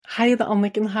Hei, det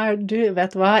Anniken her. Du,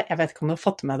 vet hva? Jeg vet ikke om du har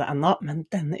fått med det ennå, men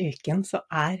denne uken så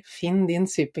Finn din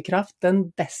superkraft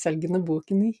den bestselgende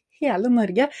boken i hele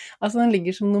Norge. Altså, den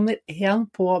ligger som nummer 1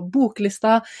 på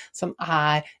boklista, som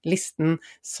listen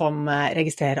som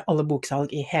registrerer alle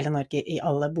boksalg i hele Norge, i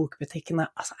alle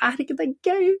bokbutikkene. Altså, ikke det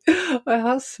gøy? Og jeg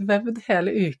har svevd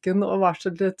hele uken og var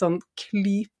så litt sånn,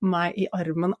 klyp meg i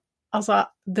armen. Altså,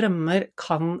 drømmer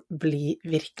kan bli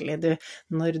virkelig,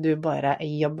 når du bare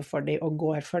jobber for dem og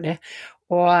går for dem.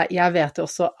 Og jeg vet jo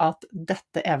også at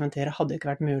dette eventyret hadde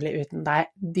ikke vært mulig uten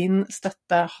deg. Din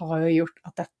støtte har jo gjort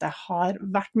at dette har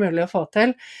vært mulig å få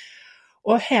til.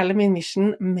 Og hele min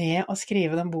mission med å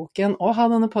skrive den boken og ha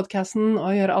denne podcasten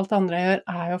og gjøre alt det andre jeg gjør,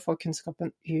 jo å få kunnskapen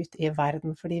ut i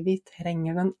verden, fordi vi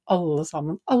trenger den alle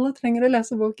sammen. Alle trenger å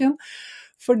lese boken,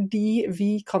 fordi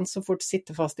vi kan så fort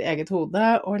sitte fast i eget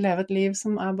hode og leve et liv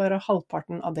som bare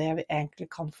halvparten av det vi egentlig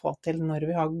kan få til når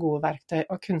vi har gode verktøy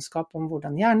og kunnskap om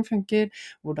hvordan hjernen funker,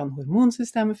 hvordan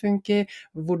hormonsystemet funker,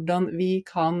 hvordan vi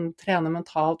kan trene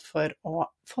mentalt for å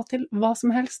få til hva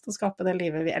som helst og skape det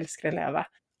livet vi elsker å leve.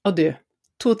 Og du,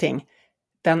 2 ting.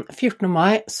 Den 14.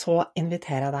 mai så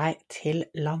inviterer jeg deg til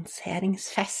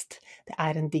lanseringsfest. Det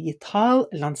en digital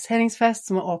lanseringsfest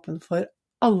som åpen for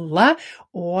alle,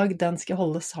 og den skal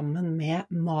holde sammen med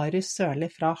Marius Sørli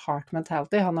fra Heart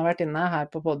Mentality. Han har vært inne her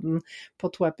på podden på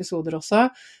 2 episoder også.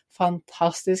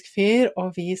 Fantastisk fyr, og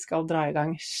vi skal dra i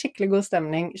gang skikkelig god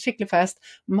stemning, skikkelig fest,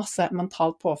 masse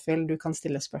mentalt påfyll, du kan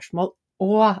stille spørsmål.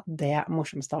 Og det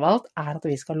morsomste av alt at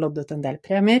vi skal lodde ut en del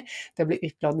premier. Det blir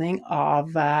utlodding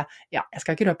av, jeg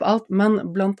skal ikke røpe alt,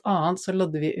 men blant annet så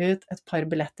lodder vi ut et par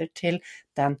billetter til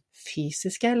den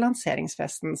fysiske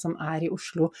lanseringsfesten som i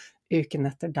Oslo uken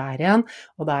etter der igjen,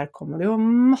 og der kommer det jo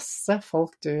masse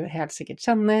folk du helt sikkert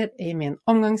kjenner i min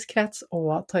omgangskrets,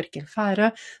 og Torkel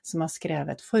Færø, som har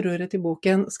skrevet forordet til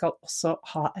boken, skal også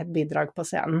ha et bidrag på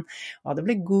scenen, og det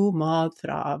blir god mat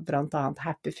fra blant annet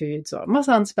Happy Foods og masse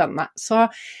annet spennende.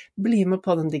 Så bli med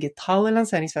på den digitale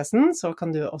lanseringsfesten, så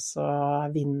kan du også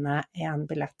vinne en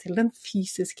billett til den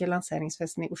fysiske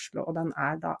lanseringsfesten i Oslo, og den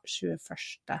da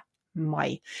 21.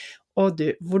 mai. Og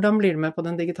du, hvordan blir du med på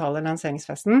den digitale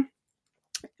lanseringsfesten?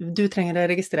 Du trenger å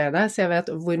registrere deg, så jeg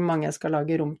vet hvor mange jeg skal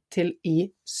lage rom til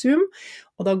i Zoom,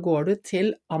 og da går du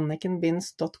til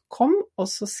annikenbinds.com, og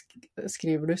så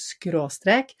skriver du /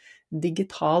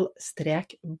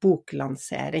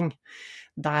 digital-boklansering.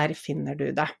 Der finner du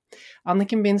det.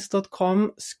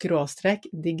 annikenbinds.com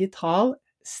 /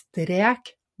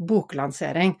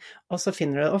 digital-boklansering, og så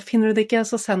finner du det. Og finner du det ikke,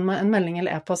 så send meg en melding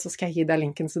eller e-post, så skal jeg gi deg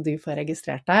linken så du får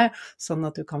registrert deg, sånn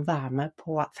at du kan være med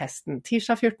på festen.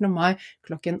 Tirsdag 14. mai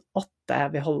klokken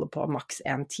 8, vi holder på maks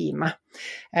 1 time.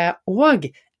 Og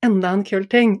enda en kul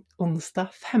ting, onsdag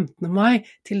 15. mai,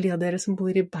 til de av dere som bor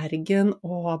i Bergen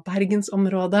og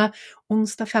Bergensområdet,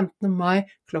 onsdag 15. mai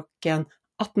klokken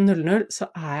 18:00 så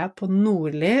jeg på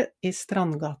Nordli i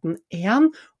Strandgaten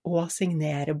 1 og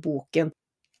signerer boken.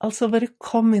 Altså bare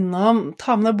kom innom,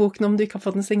 ta med deg boken om du ikke har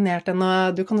fått den signert ennå,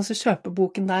 du kan også kjøpe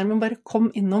boken der, men bare kom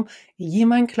innom, gi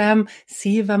meg en klem,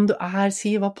 si hvem du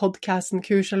si hva podcasten,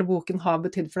 kurs eller boken har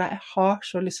betydd for deg. Jeg har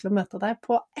så lyst til å møte deg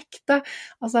på ekte.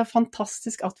 Altså det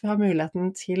fantastisk at vi har muligheten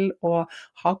til å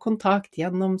ha kontakt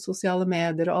gjennom sosiale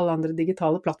medier og alle andre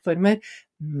digitale plattformer,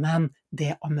 men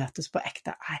det å møtes på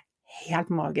ekte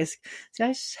helt magisk. Så jeg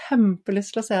har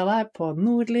kjempelyst til å se deg på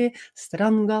Nordli,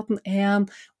 Strandgaten 1,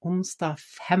 onsdag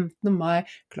 15. mai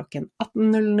klokken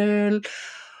 18:00.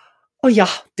 Og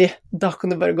ja, da kan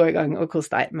du bare gå i gang og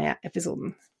kose deg med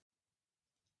episoden.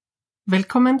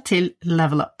 Velkommen til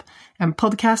Level Up, en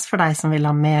podcast for deg som vil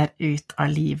ha mer ut av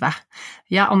livet.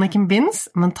 Jeg Anniken Binds,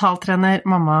 mentaltrener,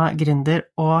 mamma, gründer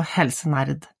og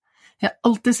helsenerd. Jeg har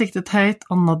alltid siktet høyt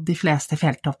og nådd de fleste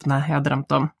fjelltoppene jeg har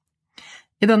drømt om.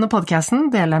 I denne podcasten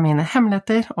deler jeg mine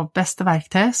hemmeligheter og beste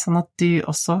verktøy, sånn at du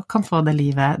også kan få det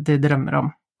livet du drømmer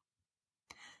om.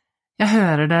 Jeg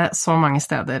hører det så mange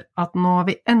steder, at nå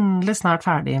vi endelig snart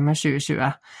ferdig med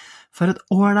 2020. For et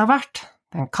år det har vært!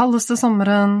 Den kaldeste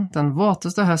sommeren, den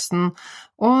våteste høsten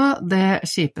og det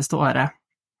kjipeste året.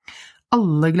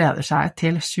 Alle gleder seg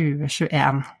til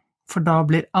 2021, for da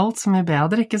blir alt så mye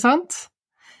bedre, ikke sant?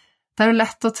 Det jo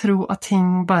lett å tro at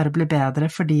ting bare blir bedre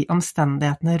fordi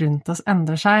omstendighetene rundt oss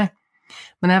endrer seg,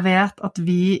 men jeg vet at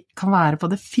vi kan være på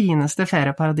det fineste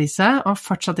ferieparadiset og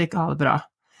fortsatt ikke ha det bra,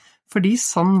 fordi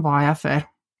sånn var jeg før.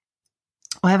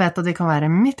 Og jeg vet at vi kan være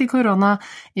midt i korona,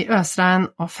 i øsregn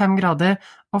og 5 grader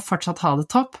og fortsatt ha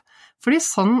det topp, fordi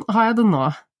sånn har jeg det nå.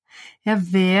 Jeg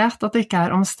vet at det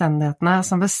ikke omstendighetene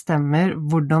som bestemmer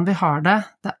hvordan vi har det,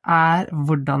 det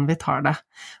hvordan vi tar det.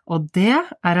 Og det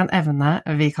en evne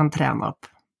vi kan trene opp.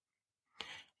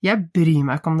 Jeg bryr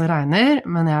meg ikke om det regner,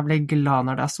 men jeg blir glad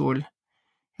når det er sol.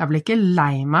 Jeg blir ikke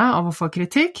lei meg av å få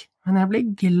kritikk, men jeg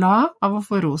blir glad av å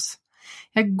få ros.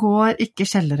 Jeg går ikke i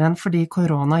kjelleren fordi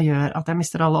korona gjør at jeg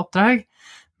mister alle oppdrag,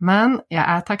 men jeg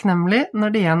er takknemlig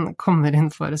når det igjen kommer inn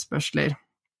forespørsler.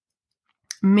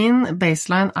 Min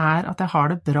baseline er at jeg har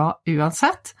det bra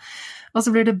uansett, og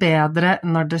så blir det bedre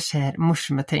når det skjer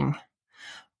morsomme ting.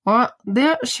 Og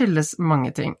det skyldes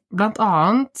mange ting, blant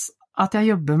annet at jeg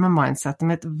jobber med mindsetet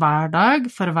mitt hver dag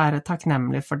for å være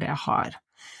takknemlig for det jeg har.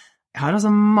 Jeg har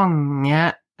også mange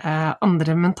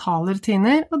andre mentale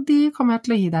rutiner, og de kommer jeg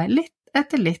til å gi deg litt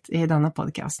etter litt i denne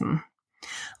podcasten.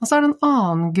 Og så er det en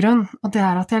annen grunn, og det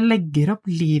er at jeg legger opp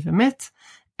livet mitt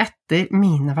etter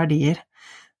mine verdier.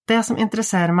 Det som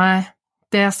interesserer meg,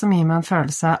 det som gir meg en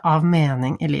følelse av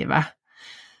mening i livet.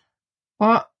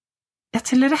 Og jeg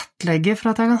tilrettelegger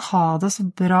for at jeg kan ha det så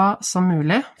bra som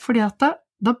mulig, fordi at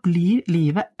da blir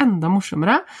livet enda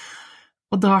morsommere,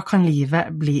 og da kan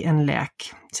livet bli en lek.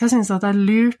 Så jeg synes at det er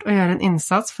lurt å gjøre en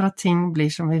innsats for at ting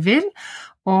blir som vi vil,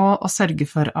 og å sørge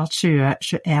for at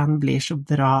 2021 blir så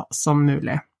bra som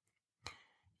mulig.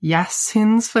 Jeg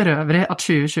synes for øvrig at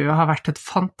 2020 har vært et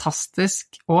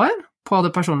fantastisk år på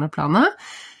det personlige planet.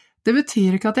 Det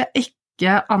betyr ikke at jeg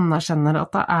ikke anerkjenner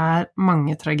at det er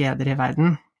mange tragedier i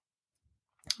verden.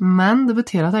 Men det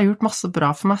betyr at jeg har gjort masse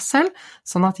bra for meg selv,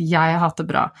 sånn at jeg har hatt det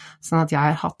bra, sånn at jeg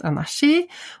har hatt energi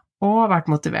og vært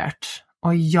motivert.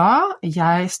 Og ja,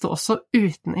 jeg stod også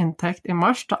uten inntekt i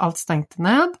mars da alt stengte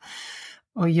ned.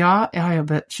 Og ja, jeg har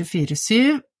jobbet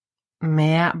 24/7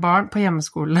 med barn på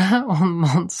hjemmeskole og en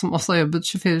mann som også har jobbet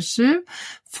 24/7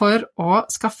 for å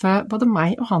skaffe både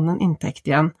meg og han en inntekt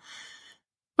igjen.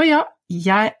 Og ja,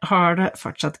 jeg har det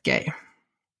fortsatt gøy.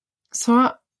 Så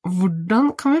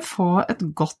hvordan kan vi få et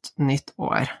godt nytt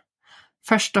år?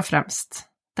 Først og fremst,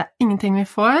 det er ingenting vi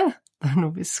får, det er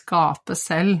noe vi skaper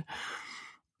selv.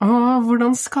 Og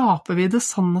hvordan skaper vi det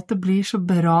sånn at det blir så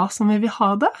bra som vi vil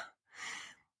ha det?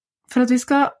 For at vi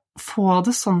skal få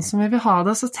det sånn som vi vil ha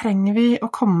det, så trenger vi å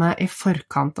komme i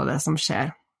forkant av det som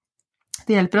skjer.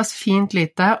 Det hjelper oss fint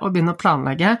lite å begynne å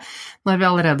planlegge når vi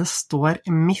allerede står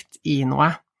midt i noe.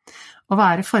 Å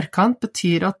være i forkant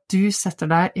betyr at du setter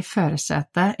deg i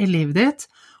førersetet i livet ditt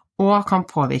og kan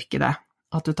påvirke det.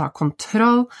 At du tar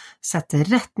kontroll, setter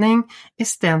retning, i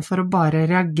stedet for å bare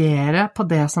reagere på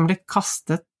det som blir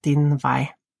kastet din vei.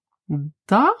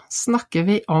 Da snakker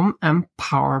vi om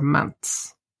empowerment.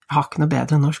 Jeg har ikke noe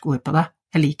bedre norsk ord på det.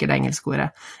 Jeg liker det engelske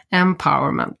ordet.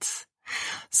 Empowerment.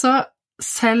 Så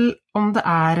selv om det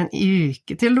er en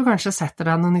uke til du kanskje setter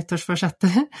deg noen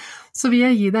nyttårsforsetter, så vil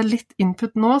jeg gi deg litt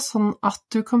input nå, sånn at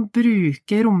du kan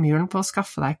bruke romjulen på å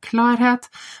skaffe deg klarhet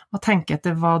og tenke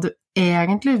etter hva du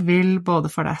egentlig vil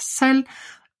både for deg selv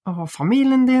og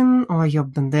familien din og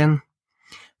jobben din.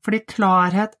 Fordi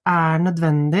klarhet er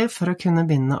nødvendig for å kunne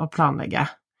begynne å planlegge.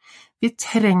 Vi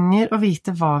trenger å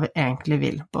vite hva vi egentlig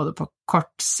vil, både på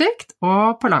kort sikt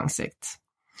og på lang sikt.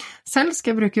 Selv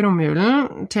skal jeg bruke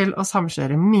romjulen til å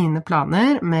samkjøre mine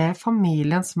planer med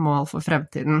familiens mål for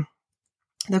fremtiden.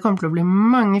 Det kommer til å bli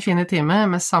mange fine timer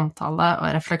med samtale og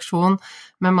refleksjon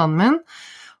med mannen min,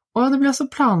 og det blir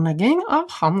også planlegging av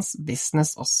hans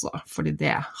business også, fordi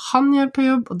det han gjør på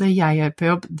jobb og det jeg gjør på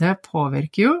jobb, det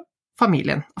påvirker jo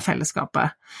familien og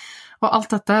fellesskapet. Og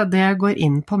alt dette, det går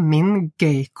inn på min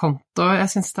gøy-konto. Jeg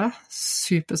synes det er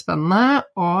superspennende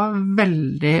og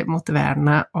veldig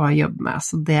motiverende å jobbe med,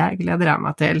 så det gleder jeg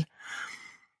meg til.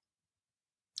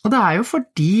 Og det er jo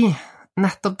fordi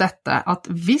nettopp dette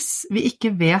at hvis vi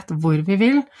ikke vet hvor vi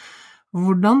vil,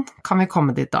 hvordan kan vi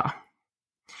komme dit da?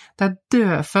 Det er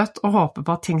dødfødt å håpe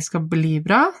på at ting skal bli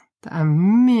bra. Det er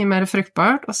mye mer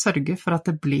fruktbart å sørge for at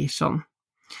det blir sånn.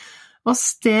 Og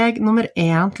steg nummer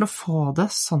 1 til å få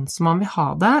det sånn som man vil ha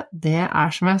det, det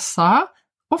er som jeg sa,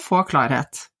 å få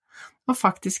klarhet. Og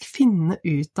faktisk finne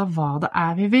ut av hva det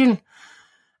er vi vil.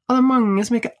 Og det er mange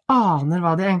som ikke aner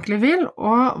hva de egentlig vil,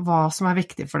 og hva som er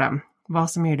viktig for dem. Hva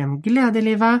som gir dem glede i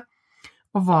livet,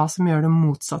 og hva som gjør det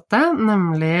motsatte,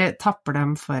 nemlig tapper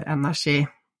dem for energi.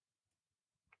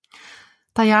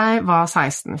 Da jeg var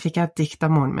 16, fikk jeg et dikt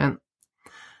av moren min.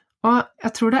 Og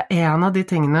jeg tror det er en av de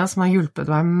tingene som har hjulpet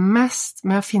meg mest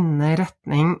med å finne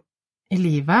retning i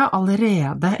livet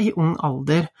allerede i ung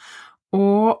alder,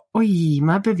 og å gi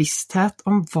meg bevissthet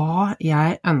om hva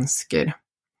jeg ønsker.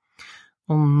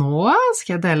 Og nå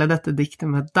skal jeg dele dette diktet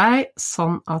med deg,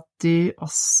 sånn at du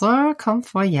også kan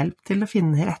få hjelp til å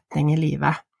finne retning i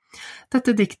livet.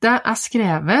 Dette diktet er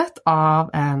skrevet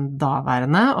av en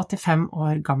daværende 85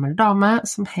 år gammel dame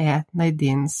som het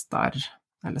Nadine Starr,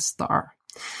 eller Starr.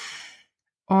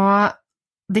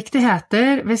 Og diktet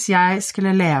heter «Hvis jeg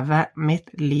skulle leve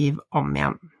mitt liv om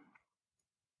igjen».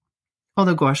 Og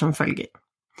det går som følger.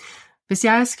 Hvis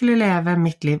jeg skulle leve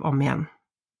mitt liv om igjen,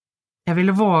 jeg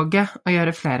ville våge å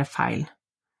gjøre flere feil.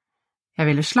 Jeg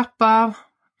ville slappe av,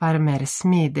 være mer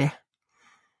smidig.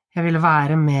 Jeg ville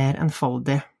være mer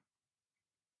enfoldig.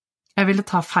 Jeg ville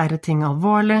ta færre ting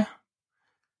alvorlig.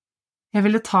 Jeg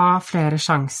ville ta flere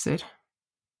sjanser.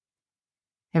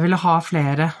 Jeg ville ha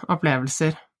flere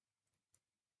opplevelser.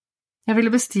 Jeg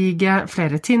ville bestige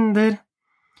flere tinder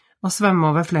og svømme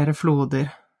over flere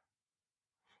floder.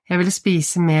 Jeg ville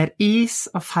spise mer is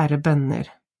og færre bønner.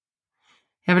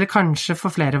 Jeg ville kanskje få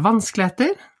flere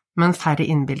vanskeligheter, men færre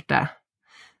innbilte.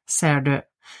 Ser du,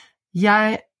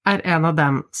 jeg en av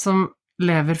dem som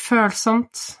lever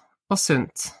følsomt og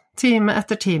sunt, time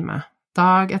etter time,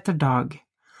 dag etter dag.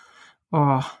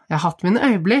 Og jeg har hatt mine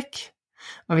øyeblikk,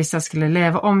 og hvis jeg skulle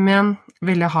leve om igjen,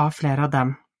 ville jeg ha flere av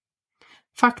dem.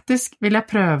 Faktisk vil jeg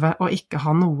prøve å ikke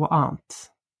ha noe annet.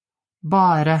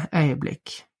 Bare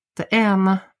øyeblikk. Det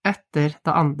ene etter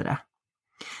det andre.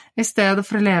 I stedet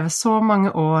for å leve så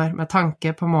mange år med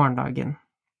tanke på morgendagen.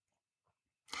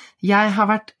 Jeg har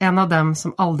vært en av dem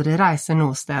som aldri reiser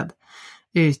noe sted,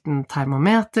 uten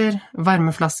termometer,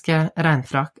 varmeflaske,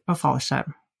 regnfrakk og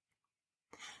fallskjerm.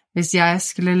 Hvis jeg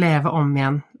skulle leve om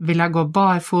igjen, ville jeg gå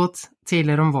barfot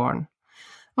tidligere om våren,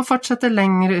 og fortsette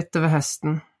lenger utover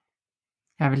høsten.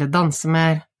 Jeg ville danse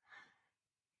mer.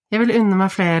 Jeg ville unne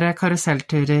meg flere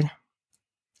karusellturer.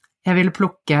 Jeg ville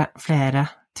plukke flere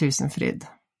tusenfryd.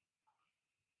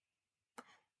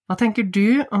 Hva tenker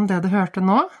du om det du hørte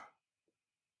nå?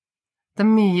 Det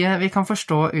mye vi kan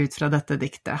forstå ut fra dette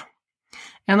diktet.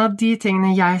 En av de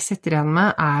tingene jeg sitter igjen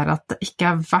med at det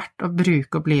ikke verdt å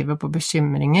bruke opp livet på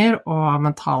bekymringer og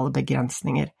mentale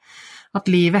begrensninger. At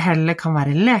livet heller kan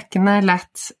være lekende,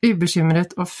 lett,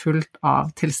 ubekymret og fullt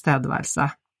av tilstedeværelse.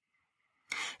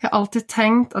 Jeg har alltid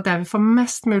tenkt at jeg vil få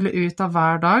mest mulig ut av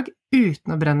hver dag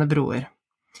uten å brenne broer.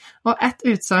 Og et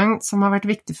utsagn som har vært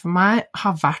viktig for meg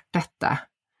har vært dette.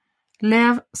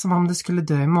 Lev som om du skulle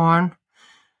dø i morgen.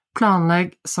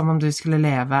 Planlegg som om du skulle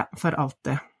leve for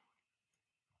alltid.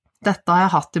 Dette har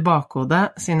jeg hatt i bakhodet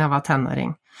siden jeg var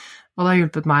tenåring, og det har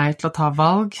hjulpet meg til å ta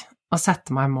valg og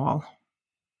sette meg mål.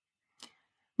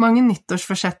 Mange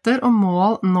nyttårsforsetter og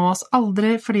mål nås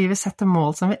aldri fordi vi setter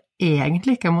mål som vi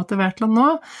egentlig ikke er motivert til å nå,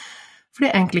 for det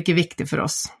er egentlig ikke viktig for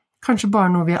oss. Kanskje bare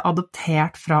noe vi har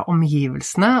adoptert fra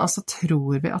omgivelsene, og så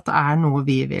tror vi at det er noe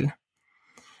vi vil.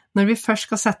 Når vi først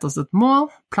skal sette oss et mål,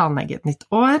 planlegge et nytt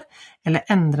år, eller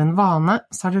endre en vane,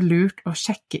 så er det lurt å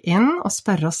sjekke inn og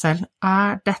spørre oss selv,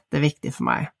 dette viktig for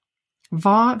meg?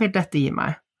 Hva vil dette gi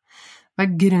meg? Hva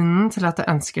grunnen til at jeg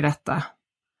ønsker dette?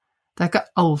 Det ikke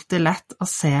alltid lett å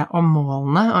se om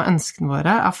målene og ønskene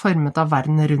våre formet av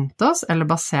verden rundt oss, eller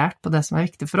basert på det som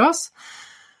viktig for oss.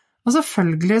 Og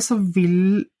selvfølgelig så vil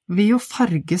vi jo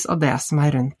farges av det som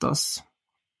rundt oss.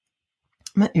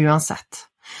 Men uansett,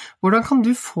 hvordan kan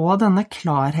du få denne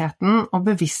klarheten og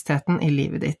bevisstheten i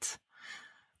livet ditt?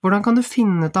 Hvordan kan du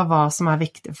finne ut av hva som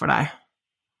viktig for deg?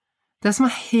 Det som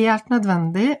helt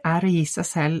nødvendig å gi seg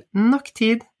selv nok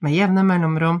tid med jevne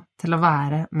mellomrom til å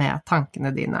være med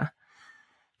tankene dine,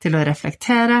 til å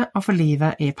reflektere og få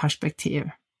livet i perspektiv.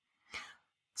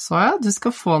 Så ja, du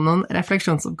skal få noen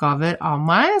refleksjonsoppgaver av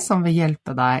meg som vil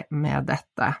hjelpe deg med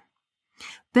dette.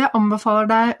 Det jeg anbefaler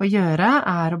deg å gjøre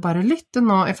å bare lytte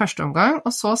nå i første omgang,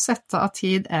 og så sette av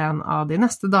tid en av de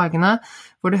neste dagene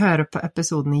hvor du hører på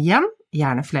episoden igjen,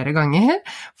 gjerne flere ganger,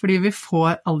 fordi vi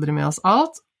får aldri med oss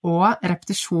alt, og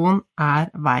repetisjon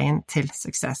veien til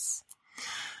suksess.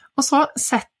 Og så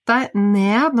sett deg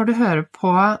ned når du hører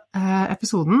på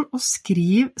episoden, og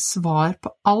skriv svar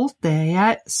på alt det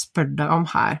jeg spør deg om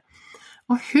her.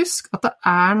 Og husk at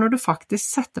det når du faktisk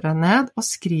setter deg ned og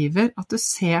skriver at du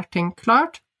ser ting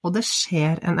klart, og det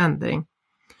skjer en endring.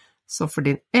 Så for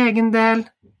din egen del,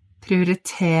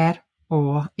 prioriter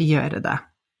å gjøre det.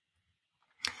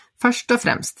 Først og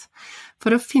fremst,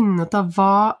 for å finne ut av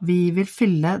hva vi vil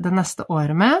fylle det neste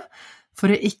året med,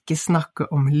 for å ikke snakke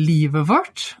om livet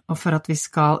vårt, og for at vi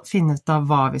skal finne ut av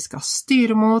hva vi skal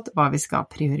styre mot, hva vi skal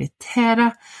prioritere,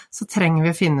 så trenger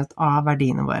vi å finne ut av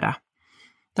verdiene våre.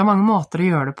 Det mange måter å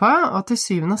gjøre det på, og til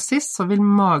syvende og sist så vil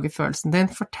magefølelsen din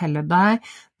fortelle deg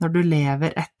når du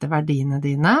lever etter verdiene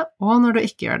dine, og når du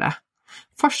ikke gjør det.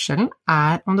 Forskjellen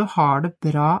om du har det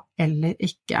bra eller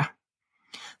ikke.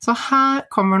 Så her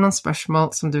kommer noen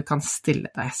spørsmål som du kan stille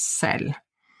deg selv.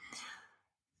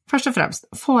 Først og fremst,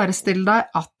 forestill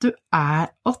deg at du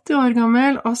 80 år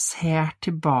gammel og ser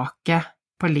tilbake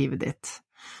på livet ditt.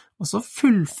 Og så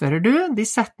fullfører du de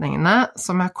setningene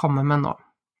som jeg kommer med nå.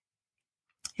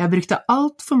 Jeg brukte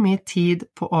alt for mye tid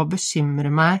på å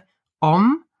bekymre meg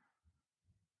om,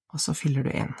 og så fyller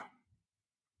du inn.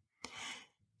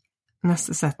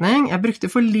 Neste setning, jeg brukte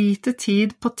for lite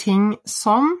tid på ting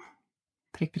som,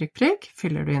 prikk, prikk, prikk,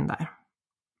 fyller du inn der.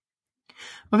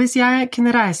 Og hvis jeg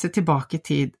kunne reise tilbake i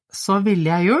tid, så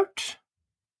ville jeg gjort,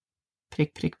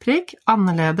 prikk, prikk, prikk,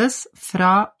 annerledes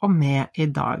fra og med i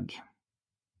dag.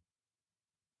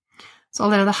 Så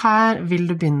allerede her vil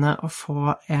du begynne å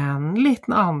få en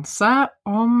liten anelse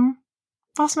om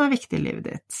hva som er viktig i livet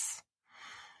ditt.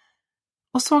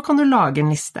 Og så kan du lage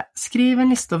en liste. Skriv en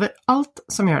liste over alt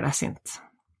som gjør deg sint.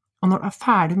 Og når du er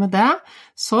ferdig med det,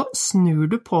 så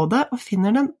snur du på det og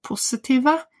finner den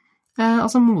positive,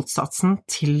 altså motsatsen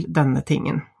til denne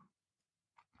tingen.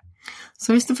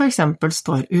 Så hvis det for eksempel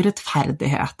står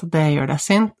urettferdighet, og det gjør deg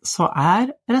sint, så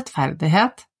er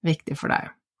rettferdighet viktig for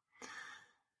deg.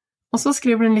 Og så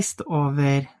skriver du en liste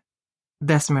over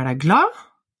det som gjør deg glad,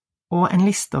 og en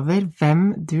liste over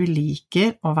hvem du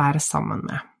liker å være sammen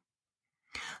med.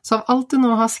 Så av alt du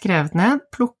nå har skrevet ned,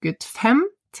 plukk ut 5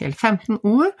 til 15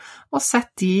 ord, og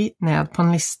sett de ned på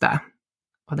en liste.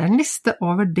 Og det er en liste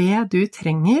over det du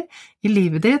trenger i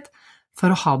livet ditt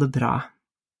for å ha det bra.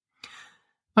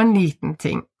 Og en liten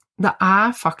ting, det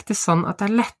er faktisk sånn at det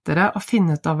er lettere å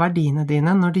finne ut av verdiene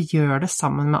dine når du gjør det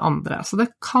sammen med andre. Så det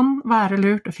kan være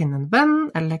lurt å finne en venn,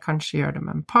 eller kanskje gjøre det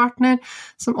med en partner,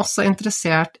 som også er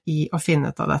interessert i å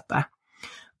finne ut av dette.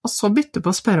 Og så bytte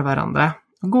på å spørre hverandre.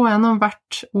 Gå gjennom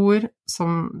hvert ord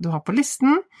som du har på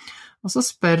listen, og så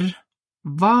spør,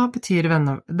 hva betyr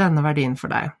denne verdien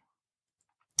for deg?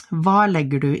 Hva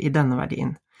legger du i denne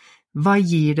verdien? Hva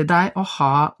gir det deg å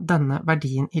ha denne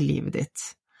verdien i livet ditt?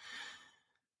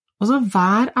 Og så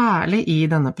vær ærlig i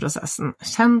denne prosessen.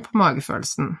 Kjenn på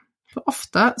magefølelsen. For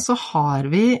ofte så har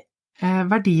vi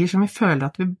verdier som vi føler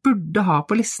at vi burde ha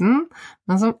på listen,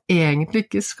 men som egentlig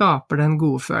ikke skaper den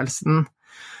gode følelsen.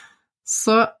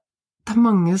 Så det er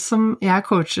mange som jeg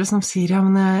coacher som sier, ja,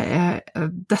 men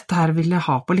dette her vil jeg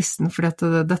ha på listen, for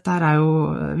dette her er jo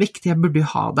viktig, jeg burde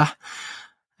jo ha det.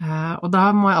 Og da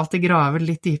må jeg alltid grave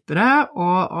litt dypere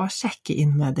og sjekke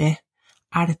inn med de.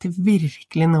 Er dette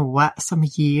virkelig noe som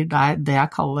gir deg det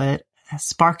jeg kaller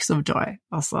sparks of joy,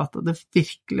 altså at det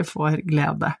virkelig får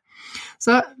glede?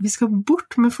 Så vi skal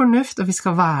bort med fornuft, og vi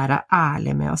skal være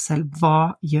ærlige med oss selv.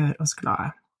 Hva gjør oss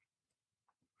glade?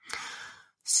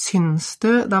 Syns du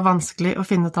det er vanskelig å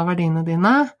finne ut av verdiene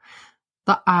dine?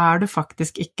 Da er du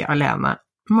faktisk ikke alene.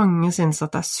 Mange synes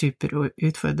at det er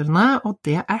superutfordrende, og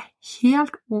det er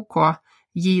helt ok.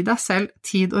 Gi deg selv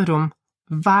tid og rom.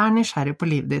 Vær nysgjerrig på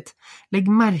livet ditt. Legg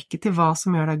merke til hva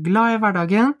som gjør deg glad i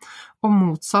hverdagen, og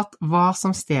motsatt hva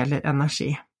som stjeler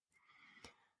energi.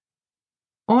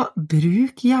 Og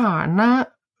bruk gjerne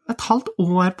et halvt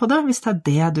år på det, hvis det er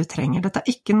det du trenger. Dette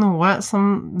er ikke noe som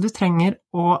du trenger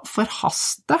å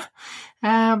forhaste.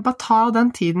 Bare ta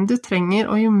den tiden du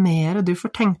trenger, og jo mer du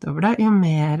får tenkt over det, jo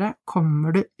mer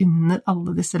kommer du under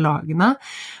alle disse lagene.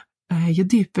 Jo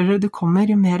dypere du kommer,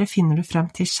 jo mer finner du frem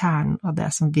til kjernen av det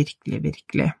som virkelig,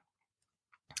 virkelig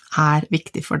er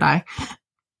viktig for deg.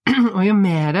 Og jo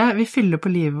mer vi fyller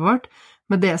på livet vårt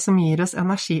med det som gir oss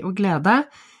energi og glede,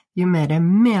 jo mer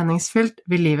meningsfylt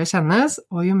vil livet kjennes,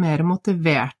 og jo mer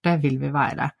motiverte vil vi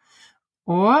være.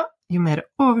 Og jo mer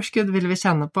overskudd vil vi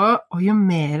kjenne på, og jo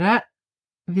mer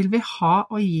vil vi ha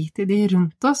å gi til de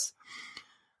rundt oss.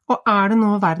 Og er det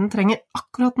noe verden trenger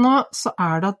akkurat nå, så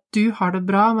er det at du har det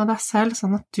bra med deg selv,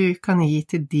 sånn at du kan gi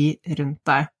til de rundt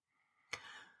deg.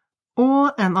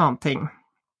 Og en annen ting.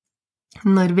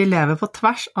 Når vi lever på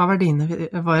tvers av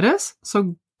verdiene våre, så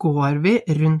går vi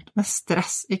rundt med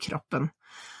stress i kroppen.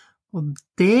 Og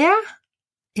det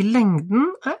i lengden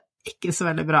er ikke så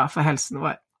veldig bra for helsen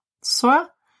vår. Så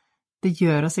det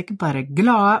gjør oss ikke bare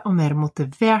glade og mer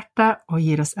motiverte og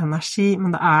gir oss energi,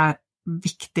 men det er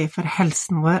viktig for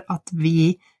helsen vår at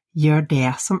vi gjør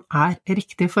det som er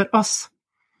riktig for oss.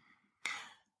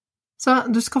 Så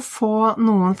du skal få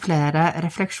noen flere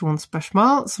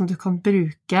refleksjonsspørsmål som du kan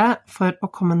bruke for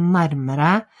å komme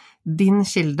nærmere din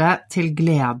kilde til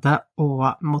glede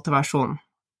og motivasjon.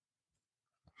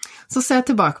 Så se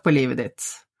tilbake på livet ditt.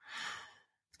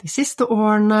 De siste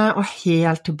årene og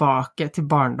helt tilbake til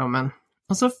barndommen.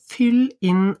 Og så fyll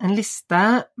inn en liste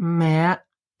med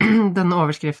denne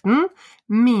overskriften.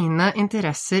 Mine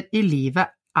interesser i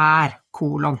livet er ...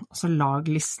 Og så lag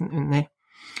listen under.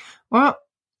 Og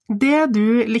det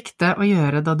du likte å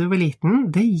gjøre da du var liten,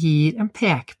 det gir en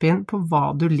pekepinn på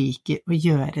hva du liker å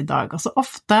gjøre i dag. Altså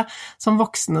ofte som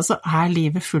voksne så er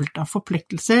livet fullt av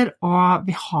forpliktelser, og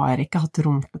vi har ikke hatt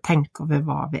rom til å tenke over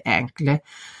hva vi egentlig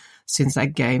synes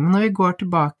er gøy. Men når vi går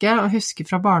tilbake og husker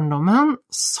fra barndommen,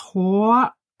 så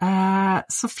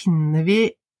så finner vi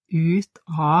ut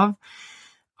av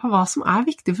hva som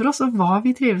viktig for oss, og hva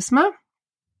vi trives med.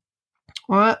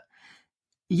 Og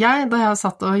da jeg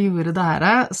satt og gjorde det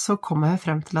her, så kom jeg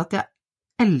frem til at jeg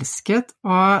elsket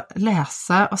å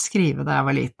lese og skrive da jeg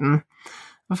var liten.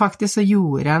 Og faktisk så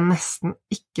gjorde jeg nesten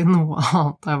ikke noe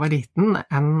annet da jeg var liten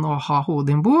enn å ha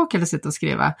hodet i en bok eller sitte og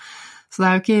skrive. Så det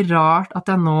jo ikke rart at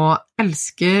jeg nå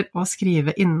elsker å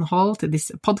skrive innhold til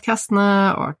disse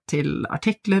podcastene, og til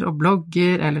artikler og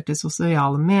blogger, eller til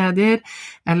sosiale medier,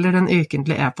 eller den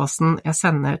ukentlige e-posten jeg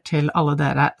sender til alle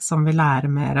dere som vil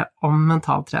lære mer om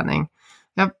mentaltrening.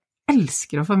 Jeg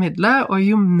elsker å formidle, og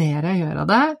jo mer jeg gjør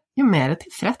av det, jo mer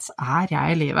tilfreds jeg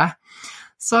i livet.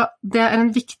 Så det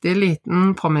en viktig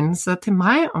liten påminnelse til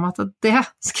meg om at det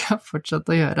skal jeg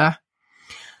fortsette å gjøre.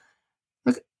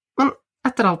 Men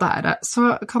etter alt det her,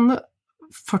 så kan det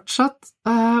fortsatt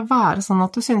være sånn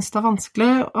at du synes det vanskelig,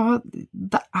 og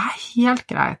det helt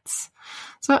greit.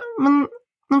 Men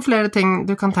noen flere ting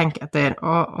du kan tenke etter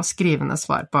og skrive ned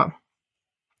svar på.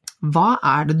 Hva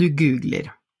det du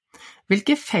googler?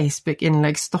 Hvilke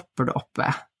Facebook-innlegg stopper du opp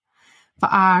ved?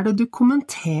 Hva det du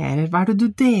kommenterer? Hva det du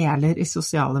deler i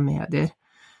sosiale medier?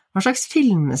 Hva slags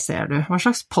filmer ser du? Hva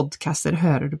slags podcaster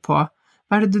hører du på?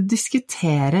 Hva det du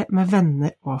diskuterer med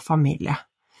venner og familie?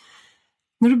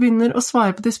 Når du begynner å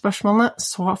svare på de spørsmålene,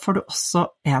 så får du også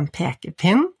en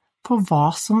pekepinn på hva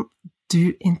som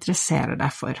du interesserer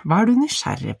deg for. Hva du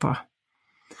nysgjerrig på?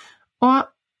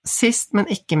 Og sist, men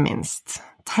ikke minst,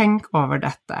 tenk over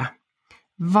dette.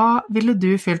 Hva ville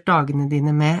du fylt dagene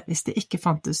dine med hvis det ikke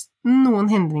fantes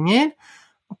noen hindringer,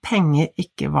 og penger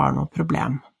ikke var noe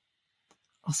problem?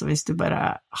 Altså hvis du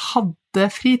bare hadde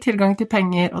fri tilgang til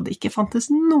penger, og det ikke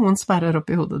fantes noen sperrer opp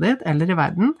i hodet ditt eller i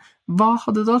verden, hva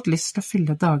hadde du hatt lyst til å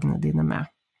fylle dagene dine med?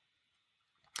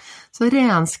 Så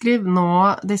renskriv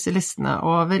nå disse listene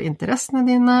over interessene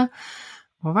dine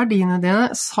og verdiene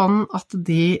dine, sånn at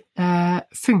de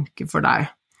funker for deg.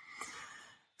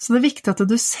 Så det viktig at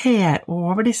du ser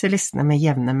over disse listene med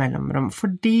jevne mellomrom,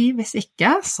 fordi hvis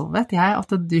ikke, så vet jeg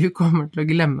at du kommer til å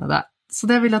glemme det. Så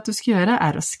det jeg vil at du skal gjøre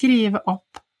å skrive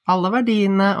opp alle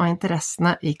verdiene og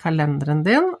interessene i kalenderen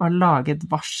din, og lage et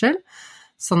varsel,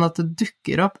 sånn at det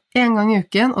dukker opp en gang i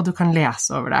uken, og du kan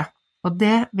lese over det. Og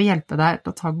det vil hjelpe deg til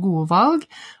å ta gode valg,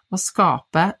 og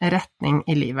skape retning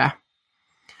i livet.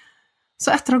 Så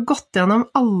etter å ha gått gjennom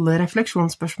alle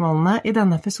refleksjonsspørsmålene i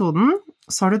denne episoden,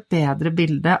 så har du et bedre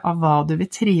bilde av hva du vil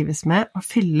trives med og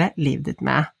fylle livet ditt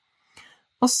med.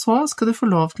 Og så skal du få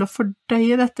lov til å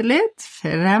fordøye dette litt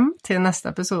frem til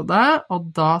neste episode, og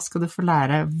da skal du få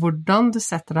lære hvordan du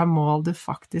setter deg mål du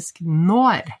faktisk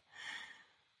når.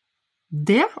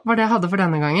 Det var det jeg hadde for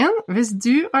denne gangen. Hvis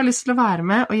du har lyst til å være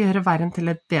med og gjøre verden til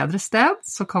et bedre sted,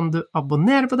 så kan du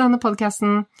abonnere på denne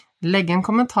podcasten, legge inn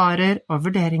kommentarer og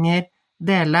vurderinger,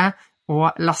 dele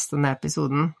og laste ned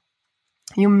episoden.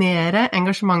 Jo mer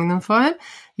engasjement den får,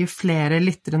 jo flere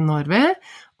lyttere når vi,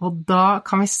 og da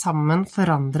kan vi sammen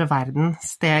forandre verden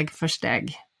steg for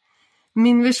steg.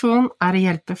 Min visjon å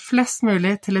hjelpe flest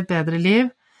mulig til et bedre liv,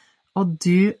 og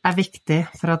du viktig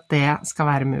for at det skal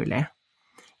være mulig.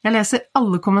 Jeg leser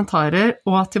alle kommentarer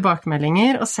og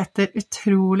tilbakemeldinger, og setter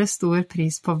utrolig stor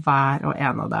pris på hver og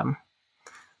en av dem.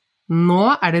 Nå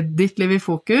det ditt liv i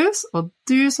fokus, og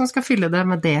du som skal fylle det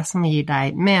med det som gir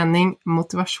deg mening,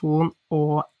 motivasjon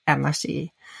og energi.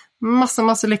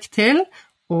 Masse lykke til,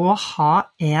 og ha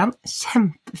en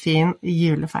kjempefin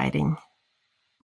julefeiring.